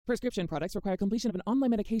Prescription products require completion of an online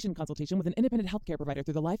medication consultation with an independent healthcare provider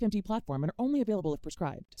through the LifeMD platform and are only available if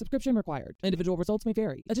prescribed. Subscription required. Individual results may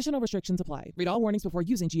vary. Additional restrictions apply. Read all warnings before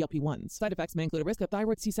using GLP-1s. Side effects may include a risk of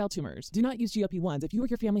thyroid C-cell tumors. Do not use GLP-1s if you or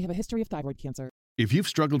your family have a history of thyroid cancer. If you've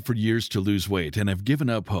struggled for years to lose weight and have given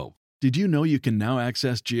up hope, did you know you can now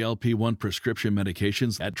access GLP-1 prescription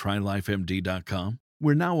medications at TryLifeMD.com?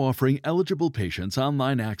 We're now offering eligible patients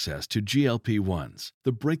online access to GLP-1s,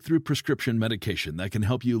 the breakthrough prescription medication that can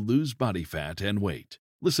help you lose body fat and weight.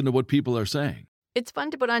 Listen to what people are saying. It's fun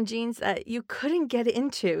to put on jeans that you couldn't get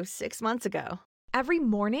into 6 months ago. Every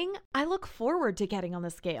morning, I look forward to getting on the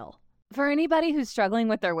scale. For anybody who's struggling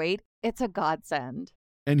with their weight, it's a godsend.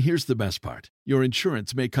 And here's the best part. Your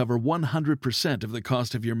insurance may cover 100% of the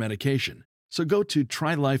cost of your medication. So go to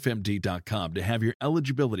TryLifeMD.com to have your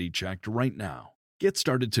eligibility checked right now. Get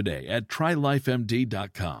started today at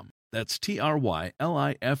TryLifeMD.com. That's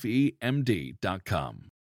TryLifeMD.com.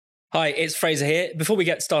 Hi, it's Fraser here. Before we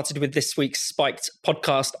get started with this week's Spiked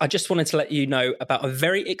podcast, I just wanted to let you know about a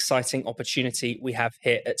very exciting opportunity we have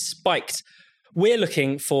here at Spiked. We're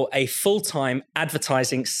looking for a full-time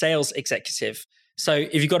advertising sales executive. So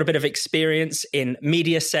if you've got a bit of experience in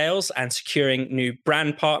media sales and securing new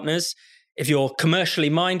brand partners, if you're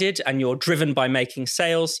commercially minded and you're driven by making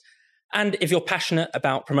sales, and if you're passionate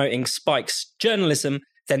about promoting Spike's journalism,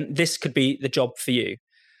 then this could be the job for you.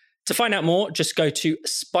 To find out more, just go to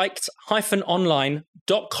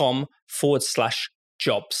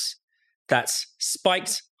spiked-online.com/jobs. That's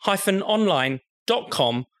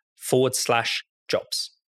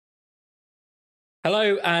spiked-online.com/jobs.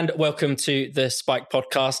 Hello and welcome to the Spike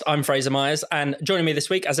podcast. I'm Fraser Myers, and joining me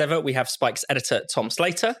this week, as ever, we have Spike's editor, Tom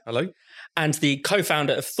Slater. Hello. And the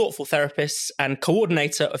co-founder of Thoughtful Therapists and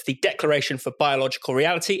coordinator of the Declaration for Biological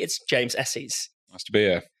Reality, it's James Esses. Nice to be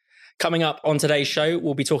here. Coming up on today's show,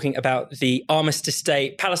 we'll be talking about the Armistice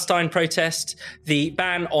Day Palestine protest, the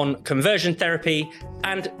ban on conversion therapy,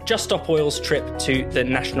 and Just Stop Oil's trip to the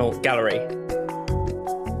National Gallery.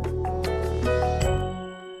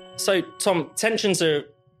 So, Tom, tensions are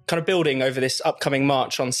kind of building over this upcoming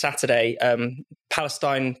march on Saturday.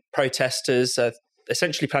 Palestine protesters are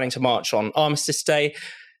essentially planning to march on Armistice Day.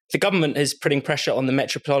 The government is putting pressure on the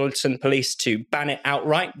Metropolitan Police to ban it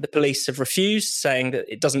outright. The police have refused, saying that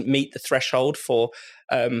it doesn't meet the threshold for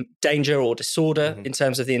danger or disorder in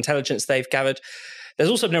terms of the intelligence they've gathered.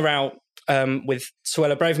 There's also been a row with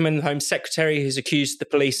Suella Braverman, the Home Secretary, who's accused the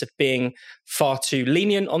police of being far too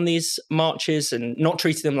lenient on these marches and not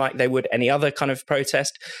treating them like they would any other kind of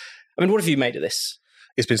protest. I mean, what have you made of this?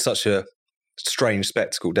 It's been such a strange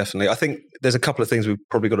spectacle, definitely. I think there's a couple of things we've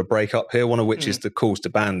probably got to break up here, one of which is the calls to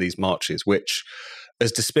ban these marches, which,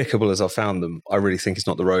 as despicable as I've found them, I really think is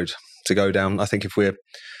not the road to go down. I think if we're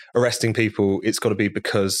arresting people, it's got to be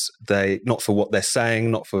because not for what they're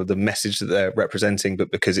saying, not for the message that they're representing,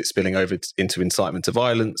 but because it's spilling over into incitement to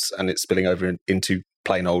violence and it's spilling over into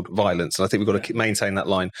plain old violence. And I think we've got to maintain that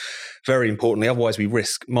line very importantly. Otherwise, we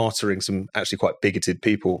risk martyring some actually quite bigoted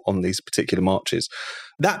people on these particular marches.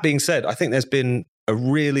 That being said, I think there's been a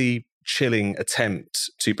really chilling attempt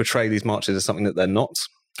to portray these marches as something that they're not.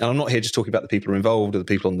 And I'm not here just talking about the people who are involved or the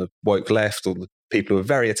people on the woke left or the people who are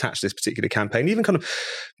very attached to this particular campaign. Even kind of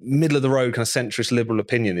middle of the road, kind of centrist liberal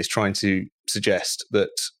opinion is trying to suggest that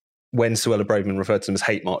when Suella Braverman referred to them as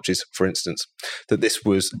hate marches, for instance, that this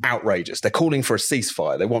was outrageous. They're calling for a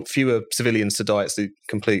ceasefire. They want fewer civilians to die. It's the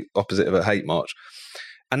complete opposite of a hate march.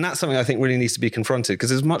 And that's something I think really needs to be confronted, because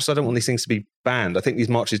as much as I don't want these things to be banned, I think these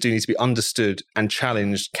marches do need to be understood and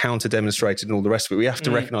challenged, counter-demonstrated and all the rest of it. We have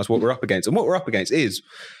to recognise what we're up against. And what we're up against is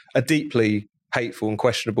a deeply hateful and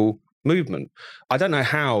questionable movement. I don't know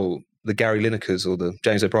how the Gary Linekers or the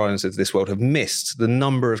James O'Briens of this world have missed the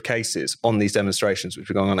number of cases on these demonstrations, which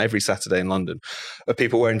are going on every Saturday in London, of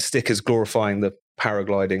people wearing stickers glorifying the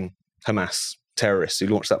paragliding Hamas terrorists who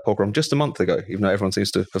launched that pogrom just a month ago, even though everyone seems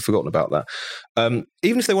to have forgotten about that.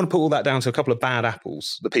 Even if they want to put all that down to a couple of bad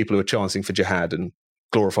apples, the people who are chanting for jihad and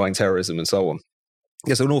glorifying terrorism and so on,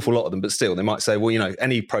 there's an awful lot of them, but still, they might say, well, you know,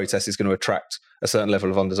 any protest is going to attract a certain level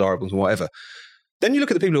of undesirables and whatever. Then you look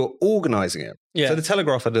at the people who are organising it. Yeah. So the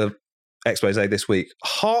Telegraph had an expose this week.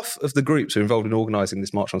 Half of the groups who are involved in organising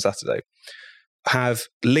this march on Saturday have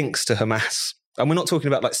links to Hamas. And we're not talking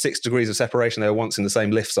about like 6 degrees of separation. They were once in the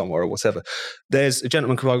same lift somewhere or whatever. There's a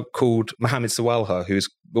gentleman called Mohammed Sawalha who's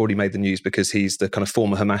already made the news because he's the kind of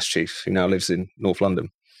former Hamas chief who now lives in North London.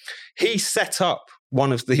 He set up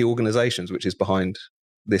one of the organisations which is behind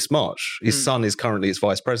this march. His son is currently its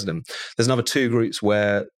vice president. There's another 2 groups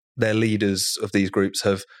where their leaders of these groups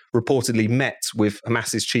have reportedly met with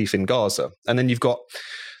Hamas's chief in Gaza. And then you've got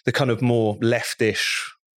the kind of more leftish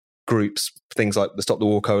groups, things like the Stop the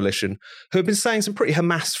War Coalition, who have been saying some pretty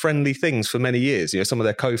Hamas-friendly things for many years. Some of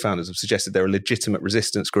their co-founders have suggested they're a legitimate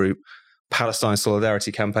resistance group. Palestine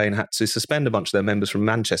Solidarity Campaign had to suspend a bunch of their members from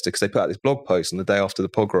Manchester because they put out this blog post on the day after the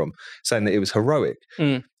pogrom saying that it was heroic.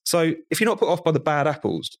 So if you're not put off by the bad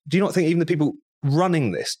apples, do you not think even the people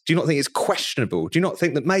running this, do you not think it's questionable? Do you not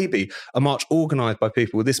think that maybe a march organised by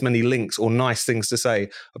people with this many links or nice things to say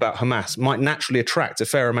about Hamas might naturally attract a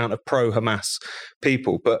fair amount of pro-Hamas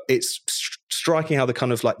people? But it's striking how the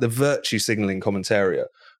kind of like the virtue signalling commentariat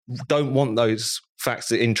don't want those facts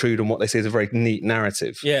to intrude on what they see as a very neat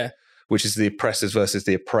narrative. Yeah. Which is the oppressors versus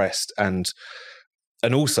the oppressed. And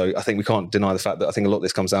also, I think we can't deny the fact that I think a lot of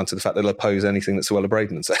this comes down to the fact that they'll oppose anything that Suella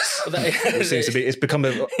Braverman says. It seems to be, it's become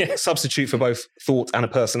a substitute for both thought and a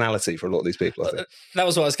personality for a lot of these people, I think. That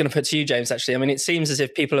was what I was going to put to you, James, actually. I mean, it seems as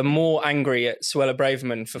if people are more angry at Suella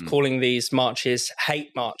Braverman for calling these marches hate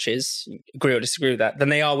marches, agree or disagree with that, than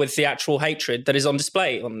they are with the actual hatred that is on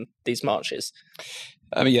display on these marches.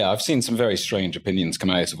 I mean, yeah, I've seen some very strange opinions come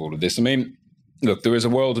out of all of this. I mean, look, there is a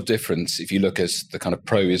world of difference if you look at the kind of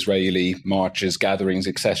pro-Israeli marches, gatherings,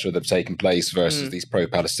 etc. that have taken place versus these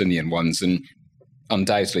pro-Palestinian ones. And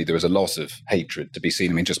undoubtedly, there is a lot of hatred to be seen.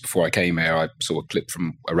 I mean, just before I came here, I saw a clip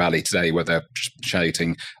from a rally today where they're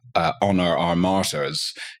shouting, honour our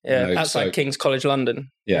martyrs. Yeah, outside King's College London.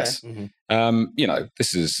 Yes. Yeah.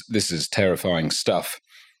 This is terrifying stuff.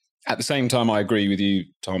 At the same time, I agree with you,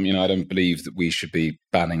 Tom. I don't believe that we should be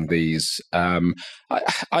banning these.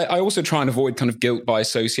 I also try and avoid kind of guilt by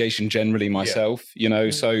association generally myself,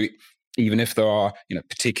 so even if there are,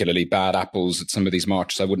 particularly bad apples at some of these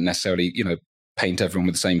marches, I wouldn't necessarily, paint everyone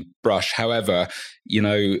with the same brush. However,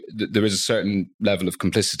 there is a certain level of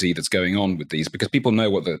complicity that's going on with these because people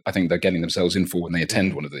know what I think they're getting themselves in for when they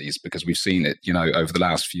attend one of these because we've seen it, over the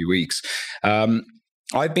last few weeks.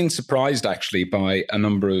 I've been surprised actually by a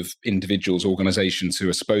number of individuals, organisations who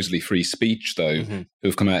are supposedly free speech, though, who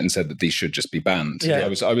have come out and said that these should just be banned. Yeah.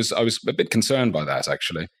 I was a bit concerned by that,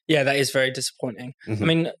 actually. Yeah, that is very disappointing. I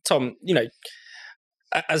mean, Tom,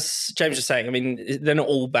 as James was saying, I mean, they're not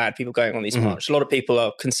all bad people going on these marches. A lot of people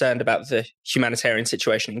are concerned about the humanitarian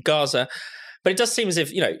situation in Gaza. But it does seem as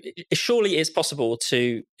if, surely it's possible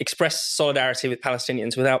to express solidarity with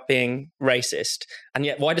Palestinians without being racist. And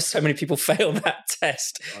yet, why do so many people fail that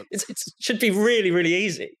test? It should be really, really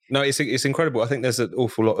easy. No, it's incredible. I think there's an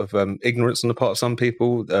awful lot of ignorance on the part of some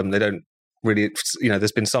people. They don't really,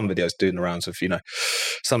 there's been some videos doing the rounds of,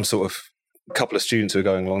 some sort of couple of students who are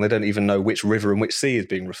going along. They don't even know which river and which sea is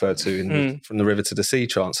being referred to from the river to the sea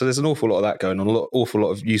chant. So there's an awful lot of that going on, awful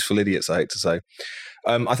lot of useful idiots, I hate to say.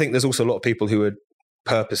 I think there's also a lot of people who are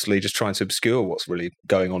purposely just trying to obscure what's really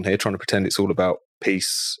going on here, trying to pretend it's all about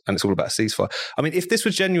peace and it's all about a ceasefire. I mean, if this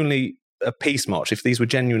was genuinely a peace march, if these were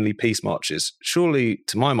genuinely peace marches, surely,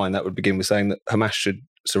 to my mind, that would begin with saying that Hamas should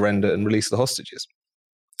surrender and release the hostages.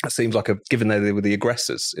 That seems like given they were the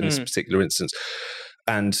aggressors in this particular instance.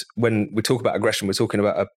 And when we talk about aggression, we're talking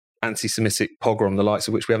about an anti-Semitic pogrom, the likes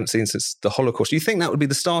of which we haven't seen since the Holocaust. Do you think that would be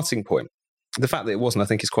the starting point? The fact that it wasn't, I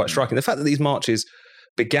think, is quite striking. The fact that these marches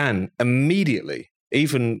began immediately,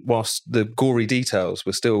 even whilst the gory details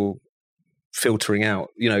were still filtering out,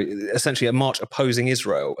 essentially a march opposing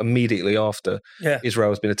Israel immediately after Israel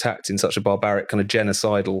has been attacked in such a barbaric kind of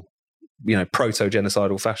genocidal,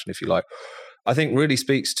 proto-genocidal fashion, if you like, I think really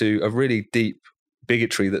speaks to a really deep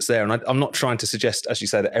bigotry that's there. And I'm not trying to suggest, as you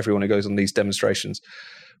say, that everyone who goes on these demonstrations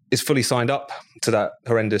is fully signed up to that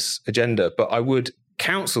horrendous agenda, but I would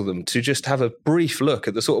counsel them to just have a brief look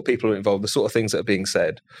at the sort of people who are involved, the sort of things that are being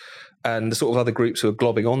said, and the sort of other groups who are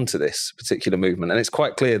globbing onto this particular movement. And it's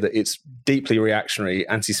quite clear that it's deeply reactionary,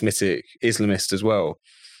 anti-Semitic, Islamist as well.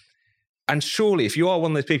 And surely, if you are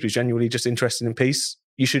one of those people who's genuinely just interested in peace,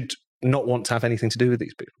 you should not want to have anything to do with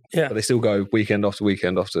these people. Yeah. But they still go weekend after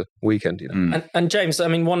weekend after weekend. And James, I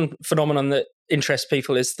mean, one phenomenon that interests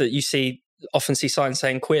people is that you often see signs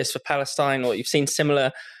saying queers for Palestine, or you've seen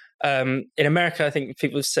similar in America. I think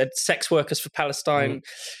people have said sex workers for Palestine,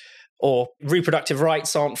 or reproductive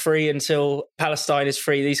rights aren't free until Palestine is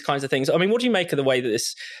free, these kinds of things. I mean, what do you make of the way that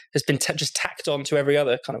this has been just tacked on to every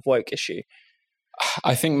other kind of woke issue?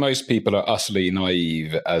 I think most people are utterly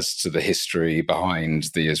naive as to the history behind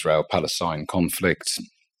the Israel-Palestine conflict.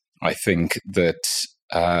 I think that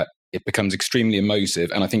it becomes extremely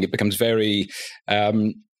emotive, and I think it becomes very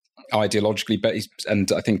ideologically based,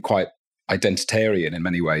 and I think quite identitarian in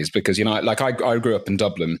many ways, because, I grew up in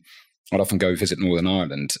Dublin. I'd often go visit Northern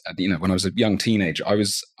Ireland. When I was a young teenager, I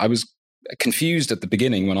was confused at the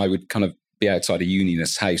beginning when I would kind of be outside a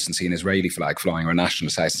unionist house and see an Israeli flag flying, or a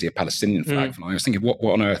nationalist house and see a Palestinian flag flying. I was thinking, what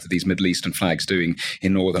on earth are these Middle Eastern flags doing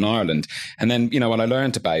in Northern Ireland? And then, when I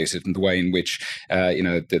learned about it and the way in which,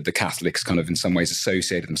 the Catholics kind of in some ways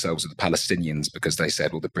associated themselves with the Palestinians because they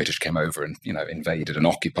said, well, the British came over and, invaded and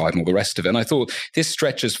occupied and all the rest of it. And I thought this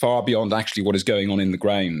stretches far beyond actually what is going on in the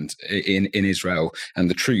ground in Israel and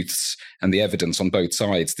the truths and the evidence on both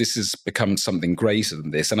sides. This has become something greater than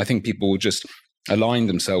this. And I think people will just align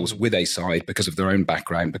themselves with a side because of their own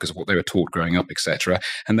background, because of what they were taught growing up, etc.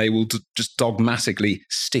 And they will just dogmatically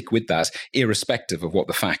stick with that, irrespective of what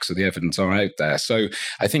the facts or the evidence are out there. So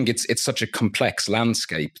I think it's such a complex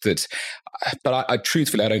landscape that, but I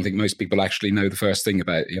truthfully, I don't think most people actually know the first thing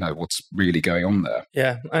about, what's really going on there.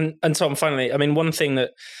 Yeah. And Tom, finally, I mean, one thing that,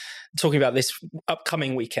 talking about this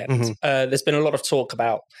upcoming weekend, there's been a lot of talk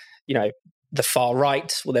about, the far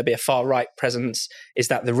right. Will there be a far right presence? Is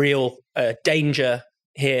that the real danger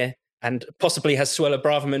here? And possibly has Suella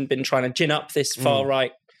Braverman been trying to gin up this far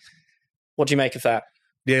right? What do you make of that?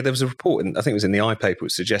 Yeah, there was a report, I think it was in the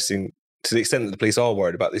iPaper, suggesting to the extent that the police are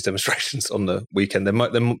worried about these demonstrations on the weekend,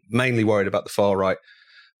 they're mainly worried about the far right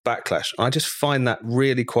backlash. I just find that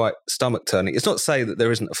really quite stomach turning. It's not to say that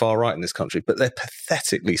there isn't a far right in this country, but they're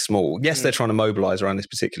pathetically small. Yes, they're trying to mobilise around this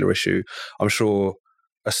particular issue. I'm sure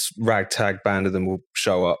a ragtag band of them will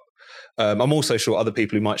show up. I'm also sure other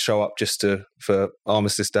people who might show up just for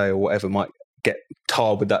Armistice Day or whatever might get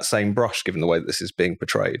tarred with that same brush, given the way that this is being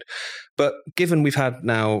portrayed. But given we've had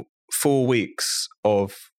now 4 weeks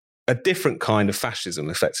of a different kind of fascism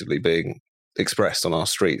effectively being expressed on our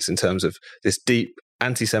streets in terms of this deep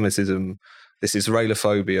anti-Semitism, this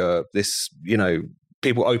Israelophobia, this,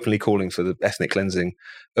 people openly calling for the ethnic cleansing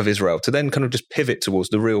of Israel, to then kind of just pivot towards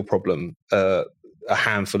the real problem, a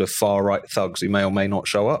handful of far-right thugs who may or may not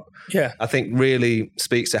show up, I think really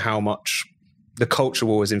speaks to how much the culture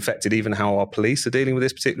war has infected even how our police are dealing with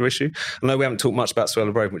this particular issue. I know we haven't talked much about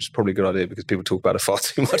Suella Braverman, which is probably a good idea because people talk about it far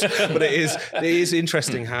too much, but it is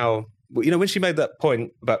interesting how, when she made that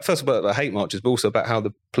point about, first of all, about hate marches, but also about how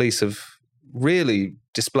the police have really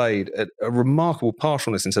displayed a remarkable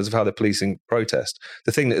partialness in terms of how they're policing protest,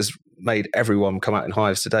 the thing that has made everyone come out in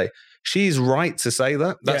hives today. She's right to say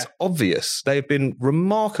that. That's obvious. They've been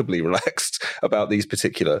remarkably relaxed about these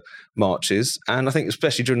particular marches. And I think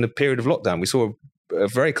especially during the period of lockdown, we saw a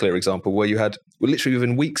very clear example where you had, literally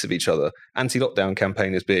within weeks of each other, anti-lockdown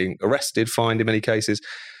campaigners being arrested, fined in many cases.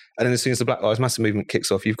 And then as soon as the Black Lives Matter movement kicks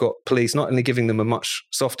off, you've got police not only giving them a much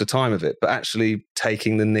softer time of it, but actually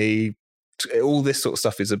taking the knee. All this sort of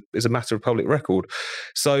stuff is a matter of public record.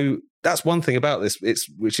 So that's one thing about this,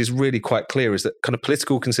 which is really quite clear, is that kind of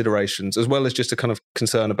political considerations, as well as just a kind of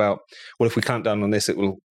concern about, well, if we clamp down on this,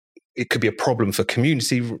 it could be a problem for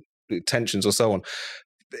community tensions or so on,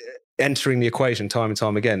 entering the equation time and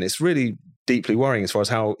time again. It's really deeply worrying as far as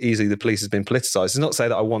how easily the police has been politicised. It's not to say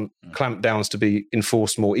that I want clamp downs to be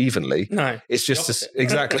enforced more evenly. No, it's just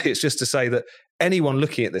exactly. It's just to say that anyone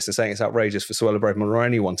looking at this and saying it's outrageous for Suella Braverman or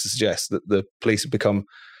anyone to suggest that the police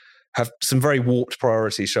have some very warped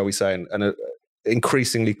priorities, shall we say, and an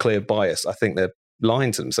increasingly clear bias, I think they're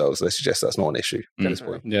lying to themselves. They suggest that's not an issue at this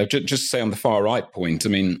point. Yeah, just to say on the far right point, I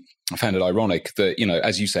mean, I found it ironic that,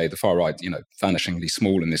 as you say, the far right, vanishingly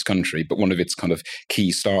small in this country, but one of its kind of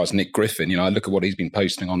key stars, Nick Griffin, I look at what he's been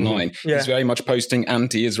posting online. He's very much posting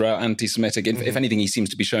anti-Israel, anti-Semitic. If anything, he seems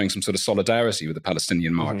to be showing some sort of solidarity with the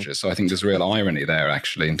Palestinian marchers. So I think there's real irony there,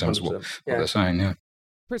 actually, in terms of what they're saying.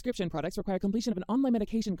 Prescription products require completion of an online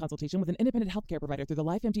medication consultation with an independent healthcare provider through the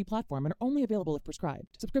LifeMD platform and are only available if prescribed.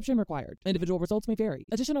 Subscription required. Individual results may vary.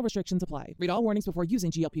 Additional restrictions apply. Read all warnings before using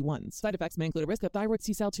GLP-1s. Side effects may include a risk of thyroid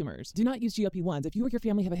C-cell tumors. Do not use GLP-1s if you or your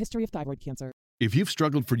family have a history of thyroid cancer. If you've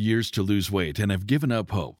struggled for years to lose weight and have given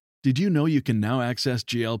up hope, did you know you can now access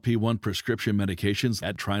GLP-1 prescription medications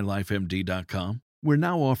at TryLifeMD.com? We're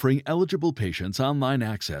now offering eligible patients online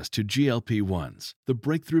access to GLP-1s, the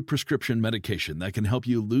breakthrough prescription medication that can help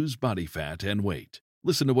you lose body fat and weight.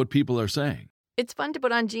 Listen to what people are saying. It's fun to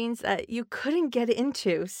put on jeans that you couldn't get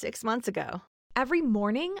into 6 months ago. Every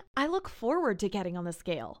morning, I look forward to getting on the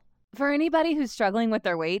scale. For anybody who's struggling with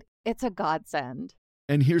their weight, it's a godsend.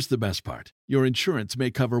 And here's the best part. Your insurance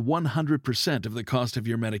may cover 100% of the cost of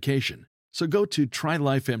your medication. So go to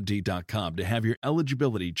TryLifeMD.com to have your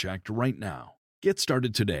eligibility checked right now. Get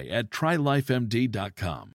started today at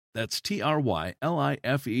TryLifeMD.com. That's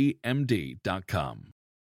TryLifeMD.com.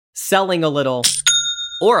 Selling a little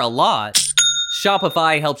or a lot,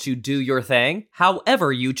 Shopify helps you do your thing,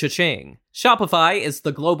 however you cha-ching. Shopify is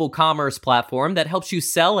the global commerce platform that helps you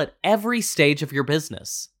sell at every stage of your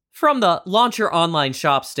business. From the launch your online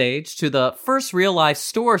shop stage to the first real life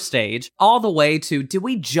store stage, all the way to did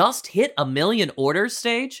we just hit 1 million orders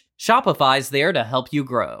stage? Shopify's there to help you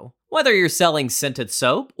grow. Whether you're selling scented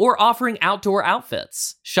soap or offering outdoor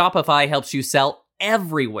outfits, Shopify helps you sell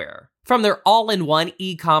everywhere. From their all-in-one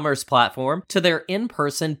e-commerce platform to their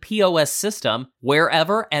in-person POS system,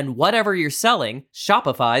 wherever and whatever you're selling,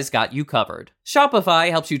 Shopify's got you covered. Shopify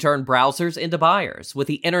helps you turn browsers into buyers with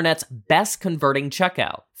the internet's best converting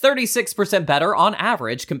checkout, 36% better on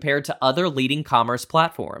average compared to other leading commerce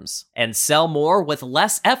platforms. And sell more with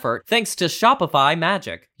less effort thanks to Shopify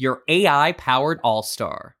Magic, your AI-powered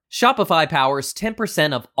all-star. Shopify powers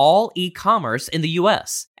 10% of all e-commerce in the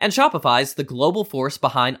US, and Shopify's the global force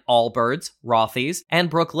behind Allbirds, Rothy's,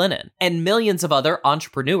 and Brooklinen, and millions of other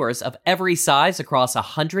entrepreneurs of every size across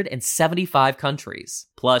 175 countries.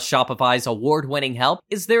 Plus, Shopify's award-winning help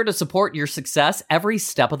is there to support your success every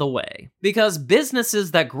step of the way. Because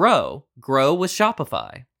businesses that grow, grow with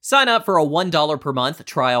Shopify. Sign up for a $1 per month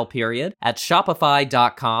trial period at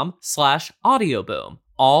shopify.com/audioboom,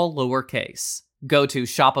 all lowercase. Go to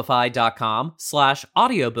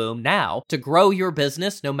shopify.com/audioboom now to grow your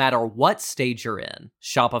business no matter what stage you're in.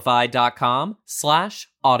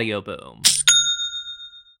 Shopify.com/audioboom.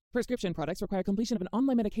 Prescription products require completion of an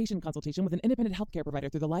online medication consultation with an independent healthcare provider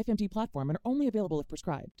through the LifeMD platform and are only available if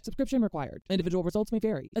prescribed. Subscription required. Individual results may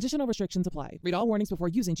vary. Additional restrictions apply. Read all warnings before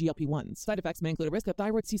using GLP-1s. Side effects may include a risk of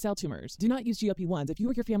thyroid C-cell tumors. Do not use GLP-1s if you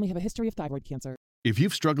or your family have a history of thyroid cancer. If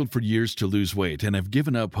you've struggled for years to lose weight and have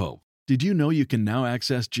given up hope, did you know you can now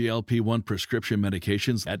access GLP-1 prescription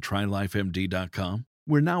medications at TryLifeMD.com?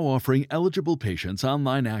 We're now offering eligible patients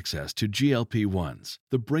online access to GLP-1s,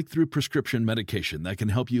 the breakthrough prescription medication that can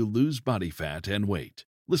help you lose body fat and weight.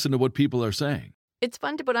 Listen to what people are saying. It's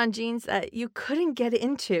fun to put on jeans that you couldn't get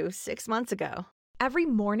into 6 months ago. Every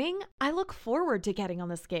morning, I look forward to getting on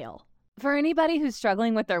the scale. For anybody who's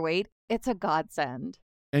struggling with their weight, it's a godsend.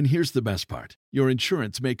 And here's the best part. Your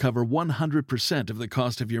insurance may cover 100% of the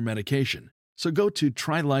cost of your medication. So go to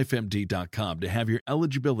TryLifeMD.com to have your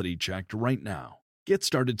eligibility checked right now. Get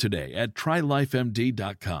started today at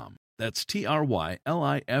TryLifeMD.com. That's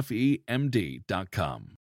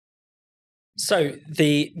TryLifeMD.com. So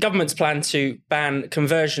the government's plan to ban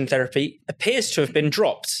conversion therapy appears to have been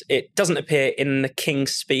dropped. It doesn't appear in the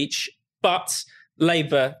King's speech, but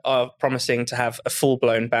Labour are promising to have a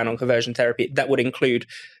full-blown ban on conversion therapy that would include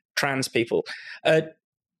trans people.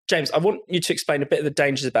 James, I want you to explain a bit of the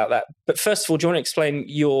dangers about that. But first of all, do you want to explain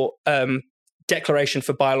your declaration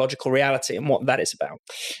for biological reality and what that is about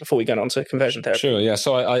before we go on to conversion therapy? Sure, yeah.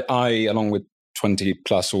 So I along with 20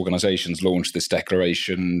 plus organisations, launched this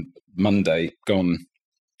declaration Monday gone,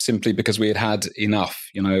 simply because we had had enough.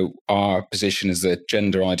 You know, our position is that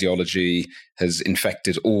gender ideology has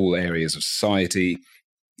infected all areas of society.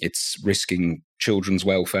 It's risking children's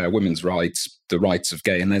welfare, women's rights, the rights of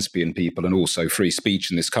gay and lesbian people, and also free speech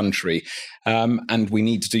in this country. And we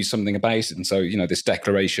need to do something about it. And so, you know, this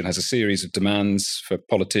declaration has a series of demands for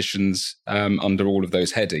politicians under all of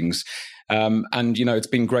those headings. And, you know, it's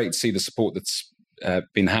been great to see the support that's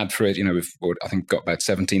been had for it. You know, we've, I think, got about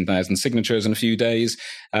 17,000 signatures in a few days.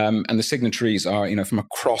 And the signatories are, you know, from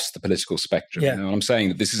across the political spectrum. Yeah. You know, and I'm saying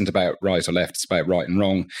that this isn't about right or left, it's about right and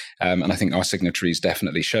wrong. And I think our signatories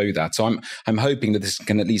definitely show that. So I'm hoping that this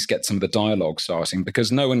can at least get some of the dialogue starting,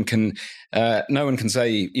 because no one can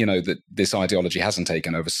say, you know, that this ideology hasn't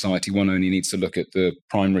taken over society. One only needs to look at the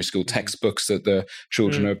primary school textbooks that the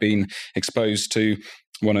children are being exposed to.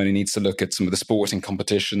 One only needs to look at some of the sporting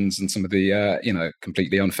competitions and some of the, you know,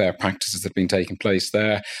 completely unfair practices that have been taking place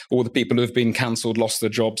there. Or the people who have been cancelled, lost their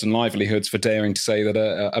jobs and livelihoods for daring to say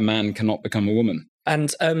that a man cannot become a woman.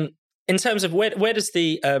 And in terms of where does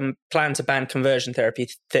the plan to ban conversion therapy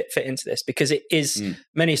fit into this? Because it is,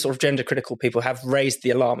 many sort of gender critical people have raised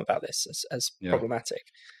the alarm about this as problematic.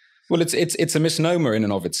 Well, it's a misnomer in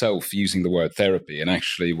and of itself, using the word therapy. And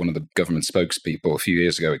actually, one of the government spokespeople a few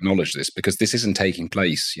years ago acknowledged this, because this isn't taking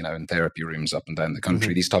place, you know, in therapy rooms up and down the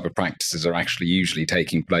country. These type of practices are actually usually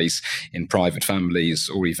taking place in private families,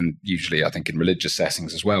 or even usually, I think, in religious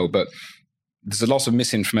settings as well. But there's a lot of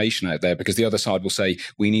misinformation out there, because the other side will say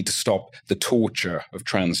we need to stop the torture of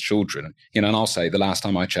trans children. You know, and I'll say the last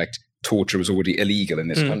time I checked, torture was already illegal in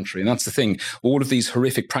this country. And that's the thing. All of these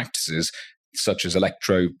horrific practices, such as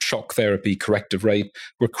electroshock therapy, corrective rape,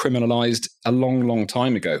 were criminalized a long, long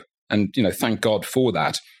time ago. And, you know, thank God for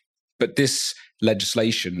that. But this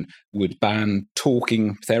legislation would ban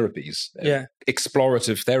talking therapies,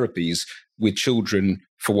 explorative therapies with children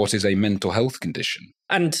for what is a mental health condition.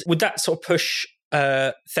 And would that sort of push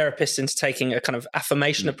therapists into taking a kind of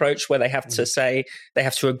affirmation approach where they have to say, they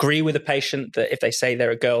have to agree with a patient that if they say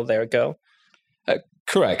they're a girl, they're a girl?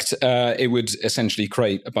 Correct. It would essentially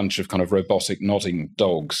create a bunch of kind of robotic nodding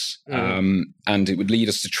dogs, and it would lead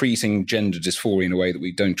us to treating gender dysphoria in a way that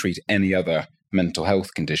we don't treat any other mental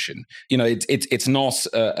health condition. You know, it's not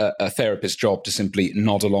a therapist's job to simply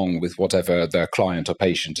nod along with whatever their client or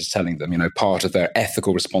patient is telling them. You know, part of their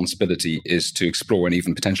ethical responsibility is to explore and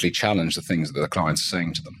even potentially challenge the things that the clients are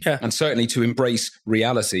saying to them. Yeah. And certainly to embrace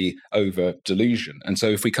reality over delusion. And so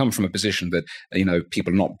if we come from a position that, you know,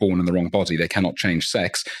 people are not born in the wrong body, they cannot change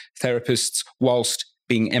sex, therapists, whilst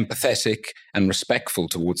being empathetic and respectful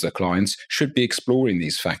towards their clients, should be exploring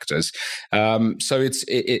these factors. So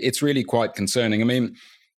it's really quite concerning. I mean,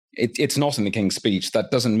 it's not in the King's Speech.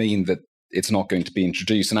 That doesn't mean that it's not going to be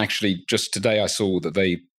introduced. And actually, just today I saw that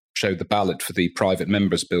they showed the ballot for the private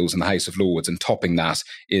members' bills in the House of Lords, and topping that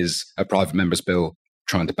is a private members' bill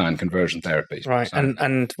trying to ban conversion therapy. Right, so.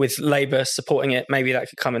 And with Labour supporting it, maybe that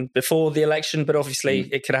could come in before the election, but obviously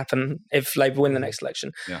it could happen if Labour win the next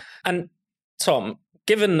election. Yeah. And Tom,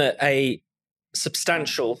 given that a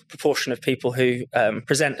substantial proportion of people who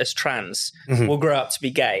present as trans will grow up to be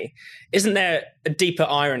gay, isn't there a deeper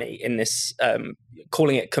irony in this,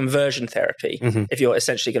 calling it conversion therapy, if you're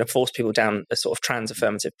essentially going to force people down a sort of trans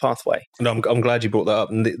affirmative pathway? No, I'm glad you brought that up.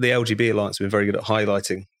 And the LGB Alliance have been very good at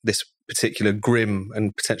highlighting this particular grim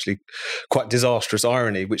and potentially quite disastrous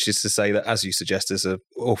irony, which is to say that, as you suggest, there's an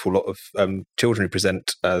awful lot of children who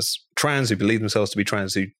present as trans, who believe themselves to be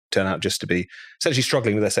trans, who turn out just to be essentially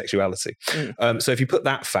struggling with their sexuality. So if you put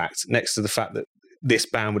that fact next to the fact that this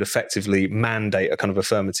ban would effectively mandate a kind of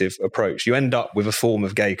affirmative approach, you end up with a form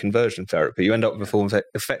of gay conversion therapy. You end up with a form of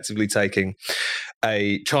effectively taking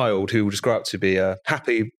a child who will just grow up to be a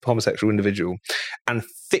happy homosexual individual and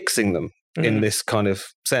fixing them in this kind of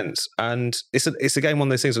sense. And it's again one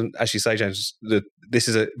of those things, and as you say, James, this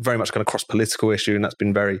is a very much kind of cross-political issue, and that's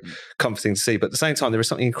been very comforting to see. But at the same time, there is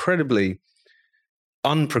something incredibly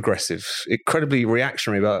unprogressive, incredibly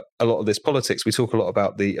reactionary about a lot of this politics. We talk a lot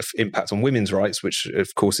about the impact on women's rights, which of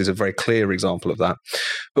course is a very clear example of that,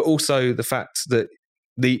 but also the fact that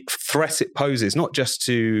the threat it poses, not just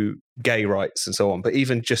to gay rights and so on, but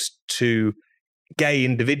even just to gay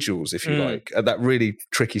individuals, if you like, at that really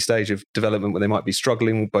tricky stage of development where they might be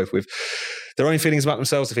struggling both with their own feelings about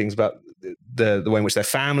themselves, the feelings about the way in which their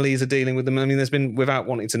families are dealing with them. I mean, there's been, without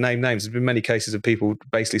wanting to name names, there's been many cases of people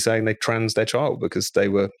basically saying they trans their child because they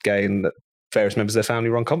were gay and that various members of their family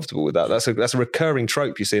were uncomfortable with that. That's a recurring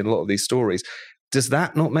trope you see in a lot of these stories. Does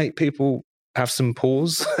that not make people have some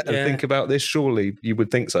pause and think about this? Surely you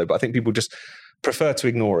would think so, but I think people just prefer to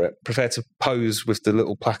ignore it, prefer to pose with the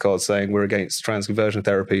little placard saying we're against trans conversion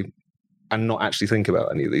therapy and not actually think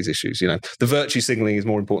about any of these issues. You know, the virtue signalling is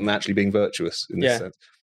more important than actually being virtuous in this sense.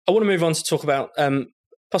 I want to move on to talk about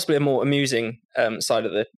possibly a more amusing side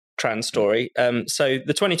of the trans story. So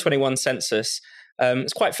the 2021 census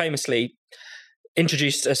has quite famously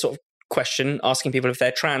introduced a sort of question asking people if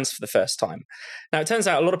they're trans for the first time. Now, it turns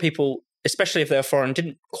out a lot of people, especially if they're foreign,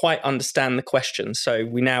 didn't quite understand the question. So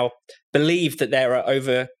we now believe that there are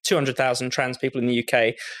over 200,000 trans people in the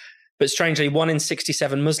UK, but strangely, 1 in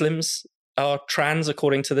 67 Muslims are trans,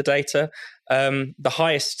 according to the data. The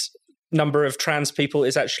highest number of trans people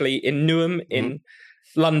is actually in Newham in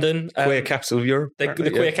London. Queer capital of Europe. The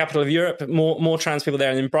queer capital of Europe. More trans people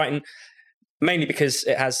there than in Brighton, mainly because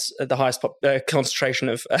it has the highest concentration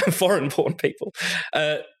of foreign-born people.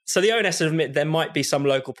 So the ONS have admitted there might be some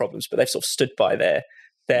local problems, but they've sort of stood by their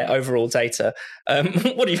overall data.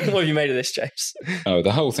 What have you made of this, James? Oh,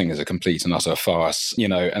 the whole thing is a complete and utter farce, you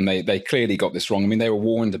know, and they clearly got this wrong. I mean, they were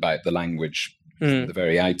warned about the language from the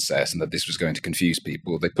very outset and that this was going to confuse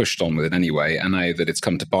people. They pushed on with it anyway, and now that it's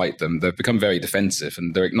come to bite them, they've become very defensive,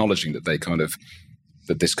 and they're acknowledging that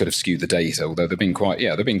that this could have skewed the data, although they've been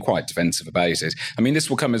quite defensive about it. I mean, this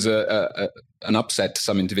will come as an upset to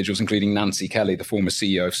some individuals, including Nancy Kelly, the former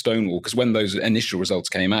CEO of Stonewall, because when those initial results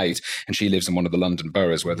came out, and she lives in one of the London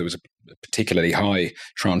boroughs where there was a particularly high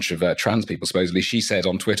tranche of trans people, supposedly, she said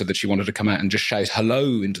on Twitter that she wanted to come out and just shout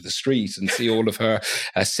hello into the street and see all of her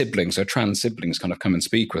siblings, her trans siblings, kind of come and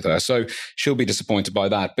speak with her. So she'll be disappointed by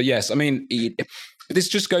that. But yes, I mean, this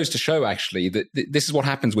just goes to show, actually, that this is what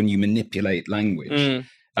happens when you manipulate language.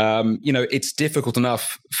 You know, it's difficult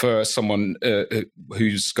enough for someone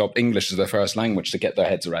who's got English as their first language to get their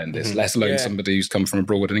heads around this, let alone somebody who's come from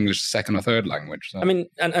abroad and English as a second or third language. So. I mean,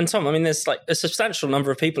 and Tom, I mean, there's like a substantial number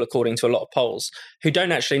of people, according to a lot of polls, who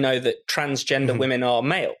don't actually know that transgender women are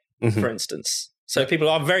male, for instance. So people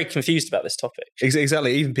are very confused about this topic.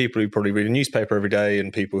 Exactly. Even people who probably read a newspaper every day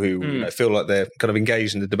and people who feel like they're kind of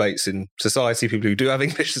engaged in the debates in society, people who do have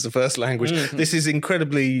English as a first language. This is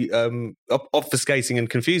incredibly obfuscating and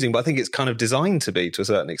confusing, but I think it's kind of designed to be to a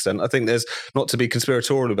certain extent. I think there's, not to be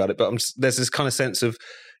conspiratorial about it, but there's this kind of sense of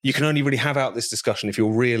you can only really have out this discussion if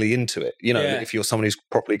you're really into it. You know, if you're someone who's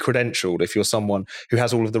properly credentialed, if you're someone who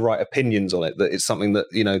has all of the right opinions on it, that it's something that,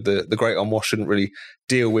 you know, the great unwashed shouldn't really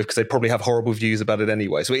deal with because they probably have horrible views about it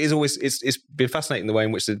anyway. So it is always, it's been fascinating the way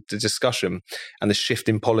in which the discussion and the shift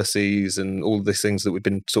in policies and all of these things that we've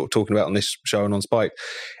been sort of talking about on this show and on Spike,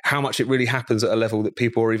 how much it really happens at a level that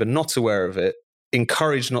people are either not aware of it,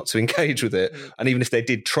 encouraged not to engage with it, and even if they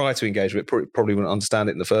did try to engage with it, probably wouldn't understand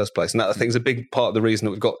it in the first place. And that I think is a big part of the reason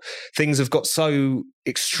that we've got things have got so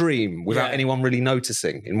extreme without anyone really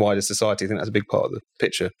noticing in wider society. I think that's a big part of the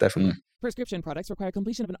picture, definitely. Prescription products require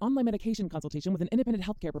completion of an online medication consultation with an independent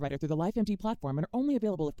healthcare provider through the LifeMD platform and are only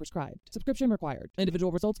available if prescribed. Subscription required.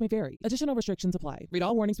 Individual results may vary. Additional restrictions apply. Read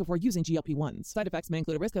all warnings before using GLP-1s. Side effects may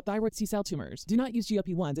include a risk of thyroid C-cell tumors. Do not use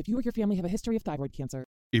GLP-1s if you or your family have a history of thyroid cancer.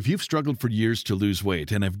 If you've struggled for years to lose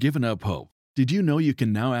weight and have given up hope, did you know you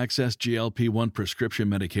can now access GLP-1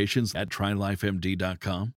 prescription medications at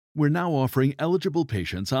TryLifeMD.com? We're now offering eligible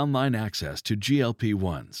patients online access to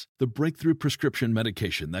GLP-1s, the breakthrough prescription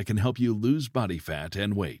medication that can help you lose body fat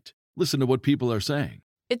and weight. Listen to what people are saying.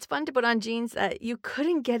 It's fun to put on jeans that you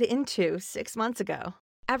couldn't get into 6 months ago.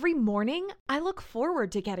 Every morning, I look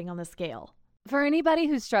forward to getting on the scale. For anybody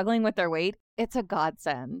who's struggling with their weight, it's a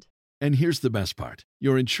godsend. And here's the best part.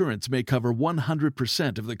 Your insurance may cover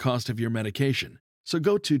 100% of the cost of your medication. So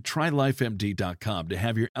go to TryLifeMD.com to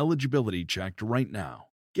have your eligibility checked right now.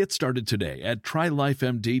 Get started today at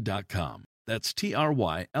TryLifeMD.com. That's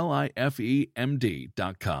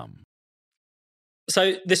TryLifeMD.com.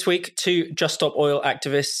 So this week, 2 Just Stop Oil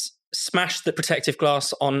activists smashed the protective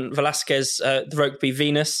glass on Velasquez, the Rokeby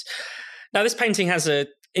Venus. Now, this painting has an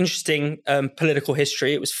interesting political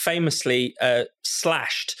history. It was famously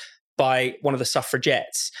slashed by one of the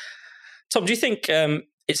suffragettes. Tom, do you think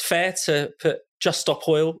it's fair to put Just Stop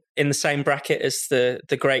Oil in the same bracket as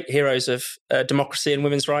the great heroes of democracy and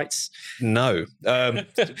women's rights? No.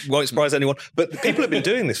 Won't surprise anyone. But people have been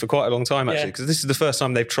doing this for quite a long time, actually, because this is the first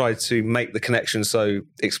time they've tried to make the connection so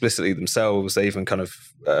explicitly themselves. They even kind of,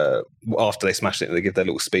 after they smashed it, they give their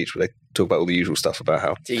little speech where they talk about all the usual stuff about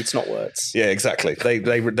how... Deeds, not words. Yeah, exactly.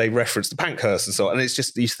 They reference the Pankhurst and so on. And it's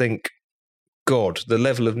just, you think... God, the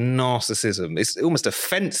level of narcissism, it's almost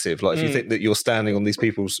offensive. Like if you think that you're standing on these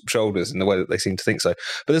people's shoulders in the way that they seem to think so.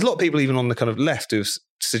 But there's a lot of people even on the kind of left who've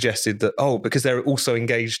suggested that, because they're also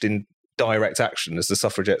engaged in direct action as the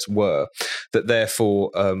suffragettes were, that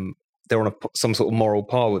therefore they're on some sort of moral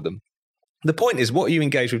par with them. The point is, what are you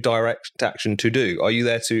engaged with direct action to do? Are you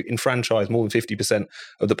there to enfranchise more than 50%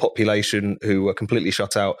 of the population who are completely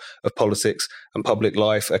shut out of politics and public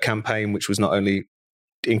life? A campaign which was not only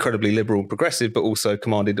incredibly liberal and progressive, but also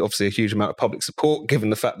commanded obviously a huge amount of public support,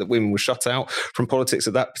 given the fact that women were shut out from politics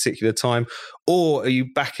at that particular time? Or are you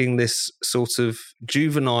backing this sort of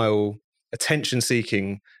juvenile,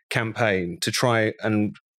 attention-seeking campaign to try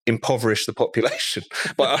and impoverish the population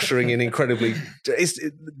by ushering in incredibly...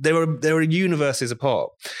 There are universes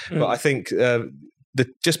apart. But I think...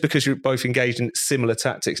 just because you're both engaged in similar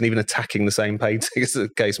tactics and even attacking the same painting, as the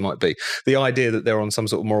case might be, the idea that they're on some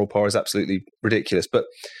sort of moral par is absolutely ridiculous. But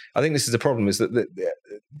I think this is the problem, is that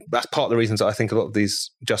that's part of the reasons that I think a lot of these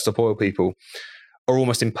Just Stop Oil people are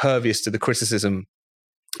almost impervious to the criticism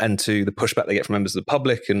and to the pushback they get from members of the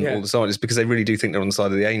public and all the scientists, because they really do think they're on the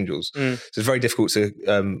side of the angels. So it's very difficult to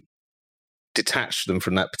detach them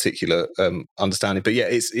from that particular understanding. But yeah,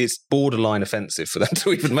 it's borderline offensive for them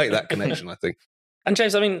to even make that connection, I think. And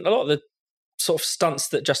James, I mean, a lot of the sort of stunts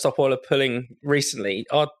that Just Stop Oil are pulling recently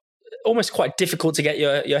are almost quite difficult to get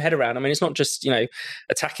your head around. I mean, it's not just,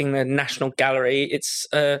 attacking the National Gallery, it's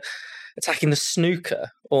attacking the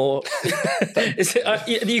snooker, or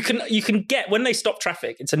you can get, when they stop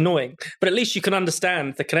traffic, it's annoying, but at least you can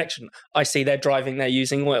understand the connection. I see they're driving, they're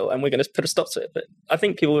using oil, and we're going to put a stop to it. But I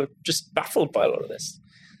think people are just baffled by a lot of this.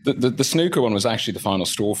 The snooker one was actually the final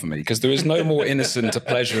straw for me, because there is no more innocent a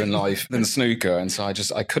pleasure in life than snooker, and so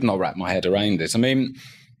I could not wrap my head around it. I mean,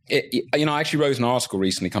 I actually wrote an article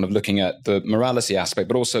recently kind of looking at the morality aspect,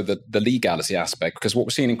 but also the legality aspect, because what we're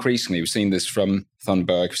seeing increasingly, we've seen this from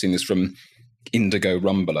Thunberg, we've seen this from Indigo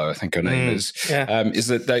Rumbelow, I think her name is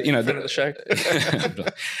that they, friend of the show.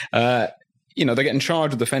 They're getting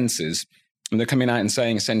charged with offences, and they're coming out and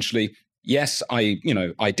saying essentially, yes, I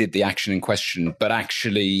did the action in question, but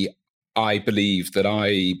actually I believe that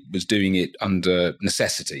I was doing it under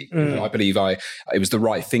necessity. I believe it was the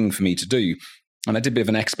right thing for me to do. And I did a bit of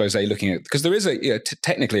an expose looking at, because there is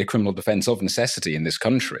technically a criminal defence of necessity in this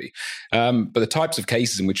country. But the types of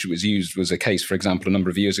cases in which it was used was a case, for example, a number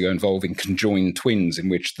of years ago involving conjoined twins, in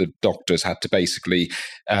which the doctors had to basically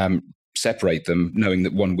separate them knowing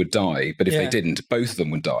that one would die. But if they didn't, both of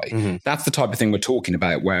them would die. Mm-hmm. That's the type of thing we're talking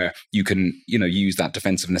about, where you can, use that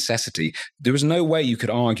defence of necessity. There is no way you could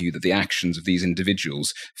argue that the actions of these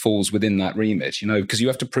individuals falls within that remit, because you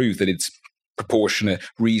have to prove that it's proportionate,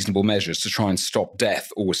 reasonable measures to try and stop death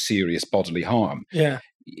or serious bodily harm. Yeah.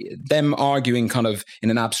 Them arguing kind of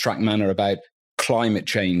in an abstract manner about climate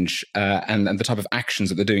change and the type of actions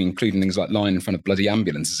that they're doing, including things like lying in front of bloody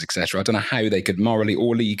ambulances, etc. I don't know how they could morally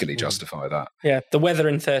or legally justify that. Yeah, the weather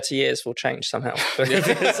in 30 years will change somehow.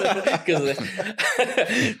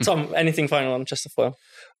 Tom, anything final on Just the Foil?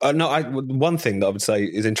 One thing that I would say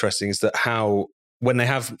is interesting is that how, when they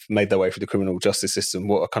have made their way through the criminal justice system,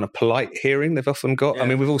 what a kind of polite hearing they've often got. Yeah. I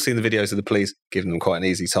mean, we've all seen the videos of the police giving them quite an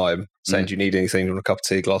easy time, saying, do you need anything? Do you want a cup of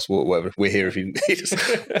tea, glass of water, whatever? We're here if you need us.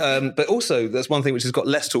 But also, that's one thing which has got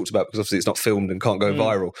less talked about, because obviously it's not filmed and can't go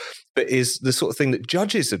viral, but is the sort of thing that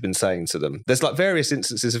judges have been saying to them. There's like various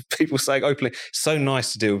instances of people saying openly, so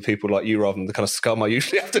nice to deal with people like you rather than the kind of scum I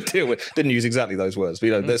usually have to deal with. Didn't use exactly those words,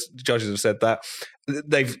 but there's judges have said that.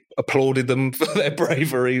 They've applauded them for their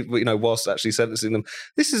bravery, whilst actually sentencing them.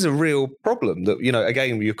 This is a real problem that,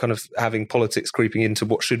 again, you're kind of having politics creeping into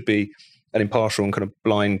what should be an impartial and kind of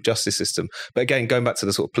blind justice system. But again, going back to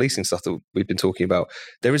the sort of policing stuff that we've been talking about,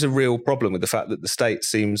 there is a real problem with the fact that the state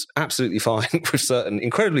seems absolutely fine with certain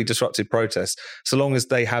incredibly disruptive protests, so long as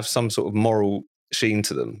they have some sort of moral sheen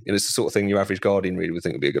to them. It's the sort of thing your average Guardian reader would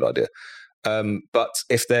think would be a good idea. But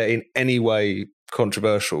if they're in any way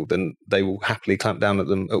controversial, then they will happily clamp down at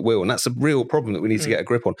them at will. And that's a real problem that we need to get a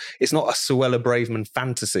grip on. It's not a Suella Braverman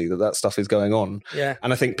fantasy that stuff is going on. Yeah.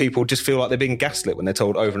 And I think people just feel like they're being gaslit when they're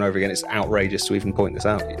told over and over again it's outrageous to even point this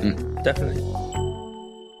out. Definitely.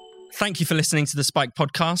 Thank you for listening to the Spiked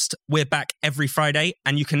podcast. We're back every Friday,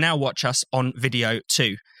 and you can now watch us on video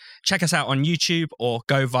too. Check us out on YouTube or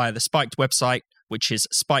go via the Spiked website, which is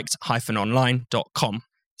spiked-online.com.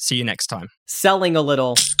 See you next time. Selling a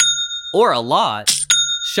little or a lot,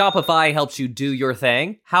 Shopify helps you do your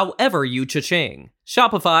thing, however you cha-ching.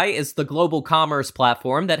 Shopify is the global commerce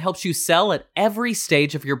platform that helps you sell at every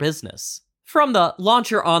stage of your business. From the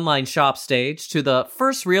launch your online shop stage to the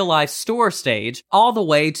first real-life store stage, all the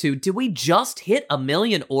way to did we just hit 1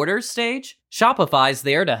 million orders stage? Shopify's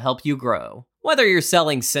there to help you grow. Whether you're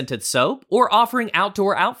selling scented soap or offering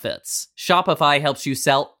outdoor outfits, Shopify helps you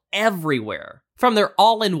sell everywhere. From their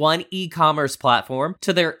all-in-one e-commerce platform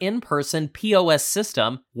to their in-person POS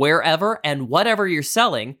system, wherever and whatever you're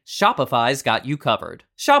selling, Shopify's got you covered.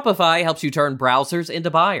 Shopify helps you turn browsers into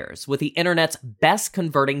buyers with the internet's best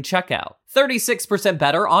converting checkout, 36%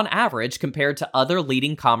 better on average compared to other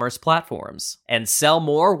leading commerce platforms. And sell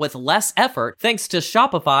more with less effort thanks to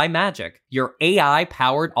Shopify Magic, your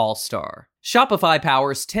AI-powered all-star. Shopify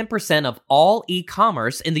powers 10% of all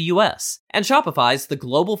e-commerce in the US, and Shopify's the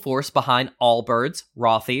global force behind Allbirds,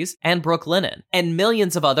 Rothy's, and Brooklinen, and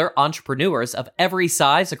millions of other entrepreneurs of every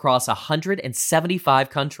size across 175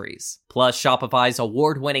 countries. Plus, Shopify's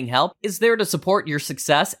award-winning help is there to support your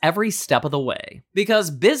success every step of the way. Because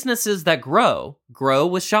businesses that grow, grow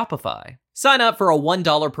with Shopify. Sign up for a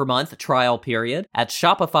 $1 per month trial period at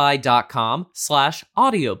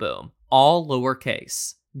shopify.com/audioboom, all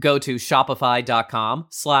lowercase. Go to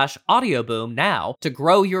shopify.com/audioboom now to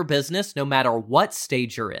grow your business no matter what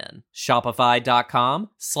stage you're in.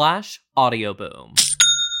 Shopify.com/audioboom.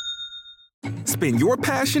 Spin your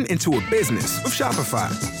passion into a business with Shopify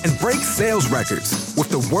and break sales records with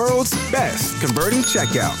the world's best converting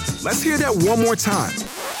checkout. Let's hear that one more time.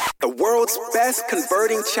 The world's best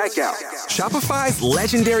converting checkout. Shopify's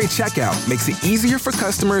legendary checkout makes it easier for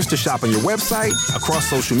customers to shop on your website, across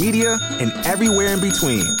social media, and everywhere in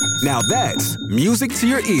between. Now that's music to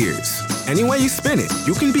your ears. Any way you spin it,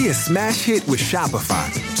 you can be a smash hit with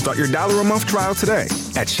Shopify. Start your $1 a month trial today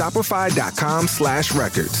at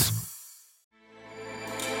shopify.com/records.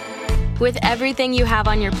 With everything you have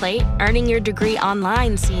on your plate, earning your degree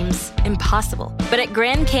online seems impossible. But at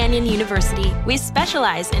Grand Canyon University, we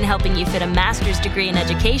specialize in helping you fit a master's degree in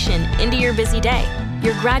education into your busy day.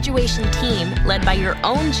 Your graduation team, led by your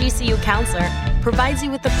own GCU counselor, provides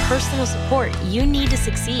you with the personal support you need to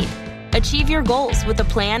succeed. Achieve your goals with a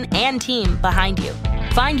plan and team behind you.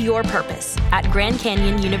 Find your purpose at Grand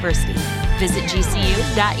Canyon University. Visit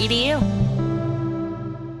gcu.edu.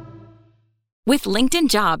 With LinkedIn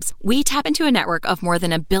Jobs, we tap into a network of more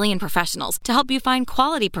than 1 billion professionals to help you find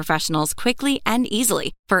quality professionals quickly and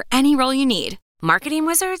easily for any role you need. Marketing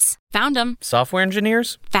wizards? Found them. Software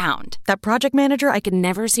engineers? Found. That project manager I could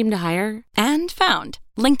never seem to hire? And found.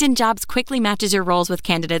 LinkedIn Jobs quickly matches your roles with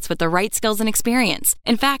candidates with the right skills and experience.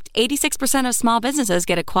 In fact, 86% of small businesses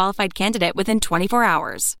get a qualified candidate within 24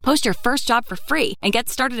 hours. Post your first job for free and get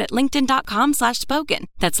started at linkedin.com/spoken.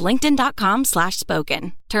 That's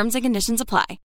linkedin.com/spoken. Terms and conditions apply.